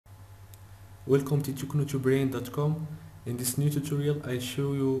Welcome to technotobrain.com. In this new tutorial I'll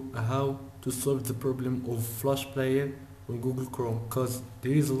show you how to solve the problem of Flash Player on Google Chrome, because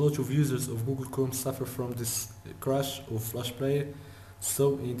there is a lot of users of Google Chrome suffer from this crash of Flash Player.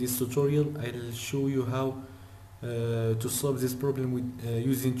 So in this tutorial I'll show you how to solve this problem with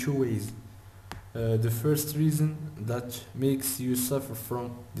using two ways. The first reason that makes you suffer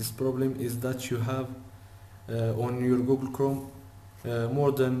from this problem is that you have on your Google Chrome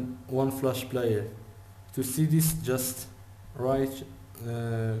more than one Flash Player. To see this, just write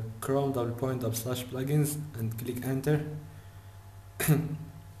Chrome /plugins and click enter.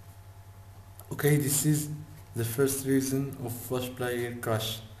 Okay, this is the first reason of Flash Player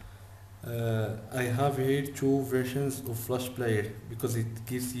crash. I have here two versions of Flash Player because it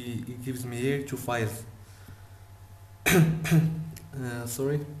gives me here two files.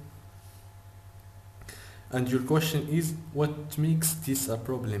 Sorry. And your question is, what makes this a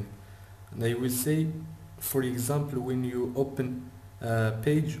problem? And I will say, for example, when you open a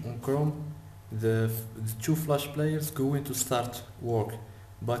page on Chrome, the two Flash players going to start work,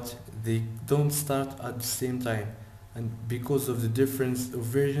 but they don't start at the same time. And because of the difference of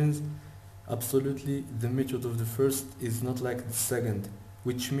versions, absolutely the method of the first is not like the second,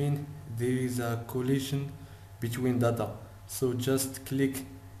 which means there is a collision between data. So just click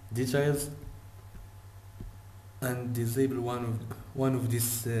details and disable one of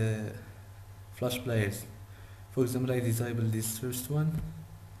these Flash players. For example, I disable this first one.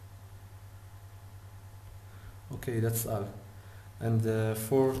 Okay, that's all. And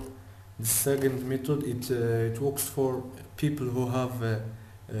for the second method, it works for people who have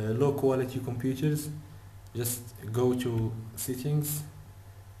low quality computers. Just go to settings,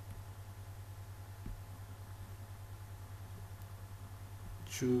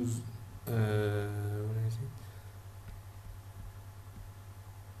 choose where is it?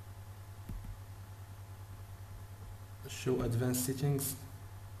 Show advanced settings,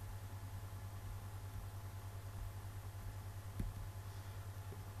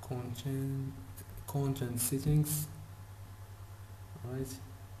 content settings, right?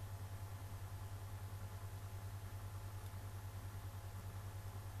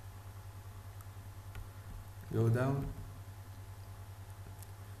 Go down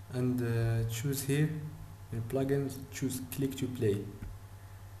and choose here in plugins, choose click to play,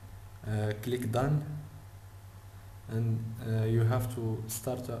 click done, and you have to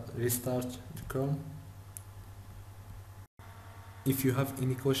restart the Chrome. If you have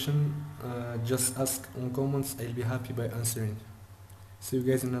any question, just ask on comments. I'll be happy by answering. See you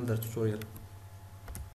guys in another tutorial.